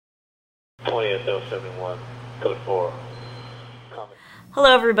20th 071, code 4.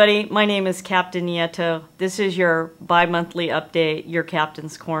 Hello everybody, my name is Captain Nieto. This is your bi-monthly update, your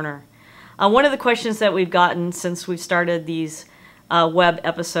Captain's Corner. One of the questions that we've gotten since we've started these web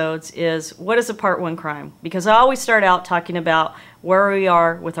episodes is, what is a Part 1 crime? Because I always start out talking about where we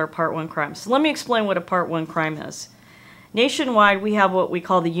are with our Part 1 crimes. So let me explain what a Part 1 crime is. Nationwide, we have what we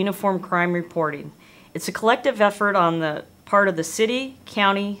call the Uniform Crime Reporting. It's a collective effort on the part of the city,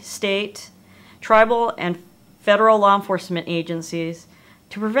 county, state, tribal, and federal law enforcement agencies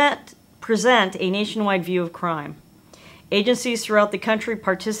to present a nationwide view of crime. Agencies throughout the country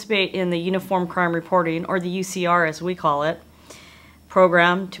participate in the Uniform Crime Reporting, or the UCR as we call it,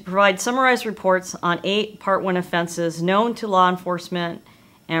 program to provide summarized reports on 8 Part 1 offenses known to law enforcement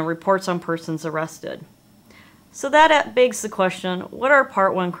and reports on persons arrested. So that begs the question, what are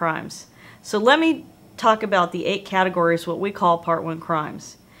Part 1 crimes? So let me talk about the 8 categories, what we call Part 1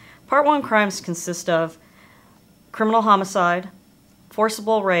 crimes. Part 1 crimes consist of criminal homicide,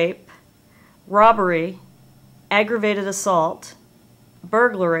 forcible rape, robbery, aggravated assault,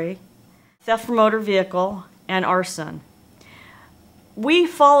 burglary, theft from motor vehicle, and arson. We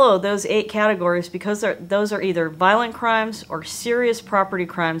follow those 8 categories because those are either violent crimes or serious property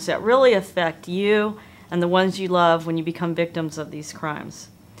crimes that really affect you and the ones you love when you become victims of these crimes.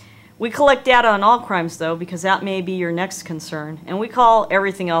 We collect data on all crimes though, because that may be your next concern, and we call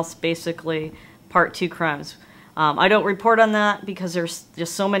everything else basically Part 2 crimes. I don't report on that because there's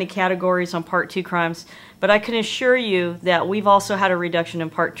just so many categories on Part 2 crimes, but I can assure you that we've also had a reduction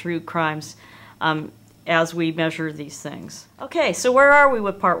in Part 2 crimes as we measure these things. Okay, so where are we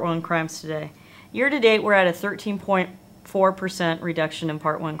with Part 1 crimes today? Year to date, we're at a 13.4% reduction in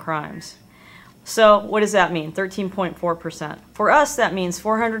Part 1 crimes. So what does that mean, 13.4%? For us, that means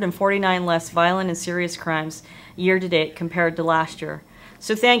 449 less violent and serious crimes year to date compared to last year.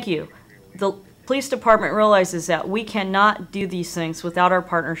 So thank you. The police department realizes that we cannot do these things without our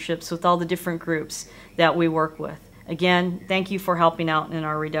partnerships with all the different groups that we work with. Again, thank you for helping out in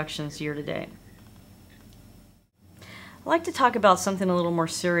our reductions year to date. I'd like to talk about something a little more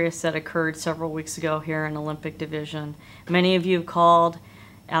serious that occurred several weeks ago here in Olympic Division. Many of you have called,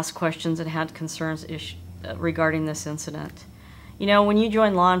 asked questions, and had concerns regarding this incident. You know, when you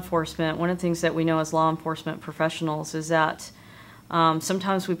join law enforcement, one of the things that we know as law enforcement professionals is that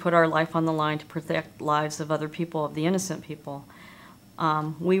sometimes we put our life on the line to protect lives of other people, of the innocent people.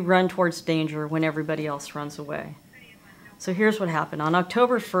 We run towards danger when everybody else runs away. So here's what happened. On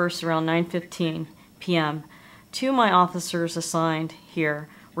October 1st, around 9:15 p.m., 2 of my officers assigned here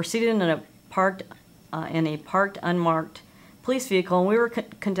were seated in a parked unmarked police vehicle, and we were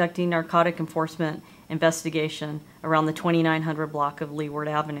conducting narcotic enforcement investigation around the 2900 block of Leeward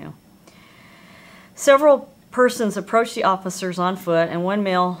Avenue. Several persons approached the officers on foot, and one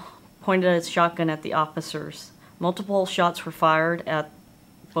male pointed his shotgun at the officers. Multiple shots were fired at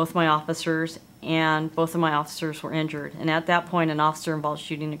both my officers, and both of my officers were injured. And at that point, an officer-involved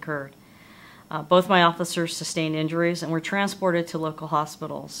shooting occurred. Both my officers sustained injuries and were transported to local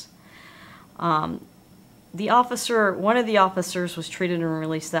hospitals. One of the officers was treated and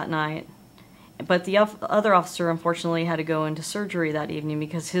released that night, but the other officer unfortunately had to go into surgery that evening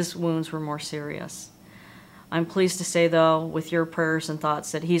because his wounds were more serious. I'm pleased to say, though, with your prayers and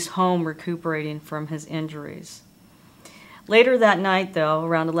thoughts, that he's home recuperating from his injuries. Later that night, though,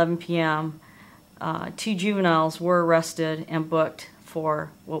 around 11 p.m., 2 juveniles were arrested and booked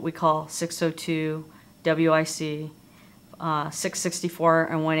for what we call 602 WIC, 664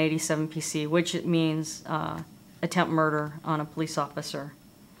 and 187 PC, which it means attempt murder on a police officer.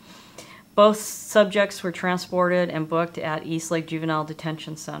 Both subjects were transported and booked at East Lake Juvenile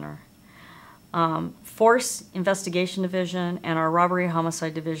Detention Center. Force Investigation Division and our Robbery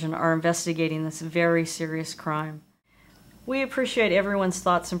Homicide Division are investigating this very serious crime. We appreciate everyone's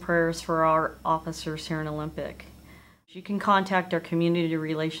thoughts and prayers for our officers here in Olympic. You can contact our Community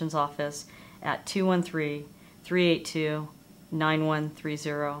Relations Office at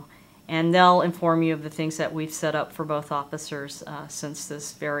 213-382-9130, and they'll inform you of the things that we've set up for both officers since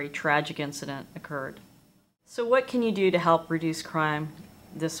this very tragic incident occurred. So what can you do to help reduce crime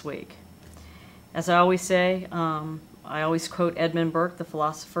this week? As I always say, I always quote Edmund Burke, the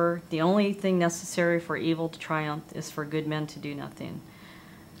philosopher, "The only thing necessary for evil to triumph is for good men to do nothing."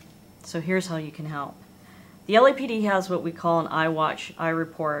 So here's how you can help. The LAPD has what we call an I-Watch,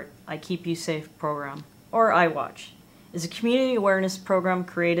 I-Report, I Keep You Safe program, or I-Watch. It's a community awareness program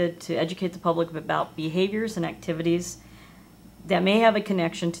created to educate the public about behaviors and activities that may have a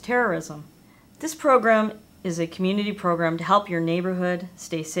connection to terrorism. This program is a community program to help your neighborhood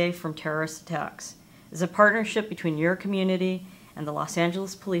stay safe from terrorist attacks. It's a partnership between your community and the Los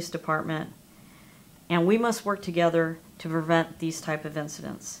Angeles Police Department, and we must work together to prevent these type of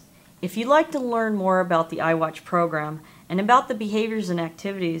incidents. If you'd like to learn more about the iWatch program and about the behaviors and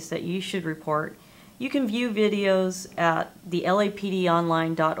activities that you should report, you can view videos at the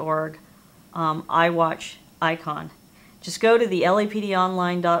lapdonline.org iWatch icon. Just go to the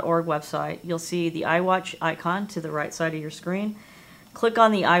lapdonline.org website. You'll see the iWatch icon to the right side of your screen. Click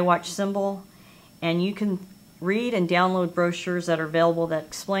on the iWatch symbol, and you can read and download brochures that are available that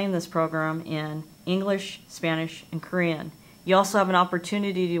explain this program in English, Spanish, and Korean. You also have an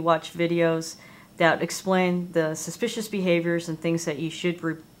opportunity to watch videos that explain the suspicious behaviors and things that you should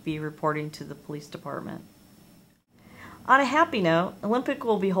be reporting to the police department. On a happy note, Olympic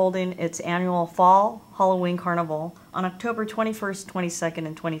will be holding its annual Fall Halloween Carnival on October 21st, 22nd,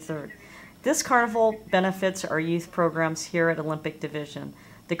 and 23rd. This carnival benefits our youth programs here at Olympic Division.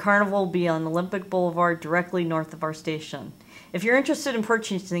 The carnival will be on Olympic Boulevard directly north of our station. If you're interested in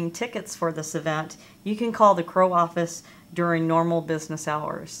purchasing tickets for this event, you can call the Crow office during normal business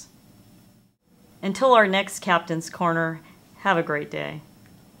hours. Until our next Captain's Corner, have a great day.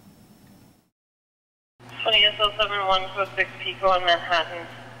 20 SL 7146 Pico in Manhattan.